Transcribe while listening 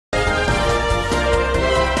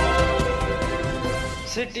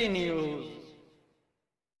City news.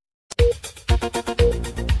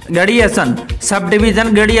 ॻڙھي sub division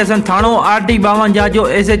ॻڙھي ٿاڻو RD 52 जो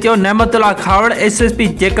SHO Nematullah खावड़ SSP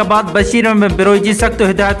Jacob Bashir में बिरोई जी सख्त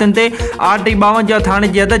हिदायतन ते आरडी 52 थाणे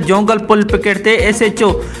जी हद जोंगल पुल पिकेट ते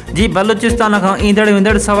SHO जी बलूचिस्तान खां ईंदड़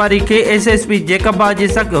वेंदड़ सवारी के SSP जैकब जी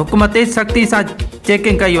सख्त हुकुम ते सख्ती सां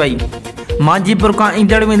चेकिंग कई वई। मांजीपुर खां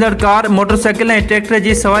ईंदड़ वेंदड़ कार मोटरसाइकिल ऐं ट्रैक्टर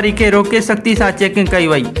जी सवारी के रोके सख्ती सां चेकिंग कई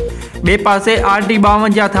वई। बे पासे आरडी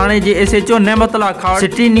 52 थाणे जे SHO नेमतुल्ला खावड़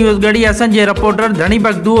सिटी न्यूज़ ॻड़ियासन जे रिपोर्टर धणी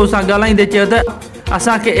बगदूओ सां ॻाल्हाईंदे चयो त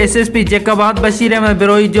असांखे SSP जैकब बशीर अहमद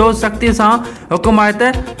बिरोई जो सख्ती सां हुकुम आहे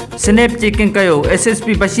त सनैप चेकिंग कयो।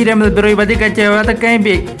 SSP बशीर अहमद बिरोई वधीक चयो आहे त कंहिं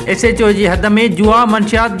बि SHO जी हद में जुआ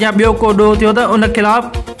मंशियात या ॿियो को ॾोह थियो त उन खिलाफ़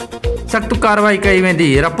सख़्त कार्रवाई कई वेंदी।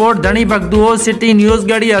 रिपोर्ट धणी बगदूओ सिटी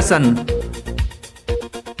न्यूज़ ॻड़ियासन।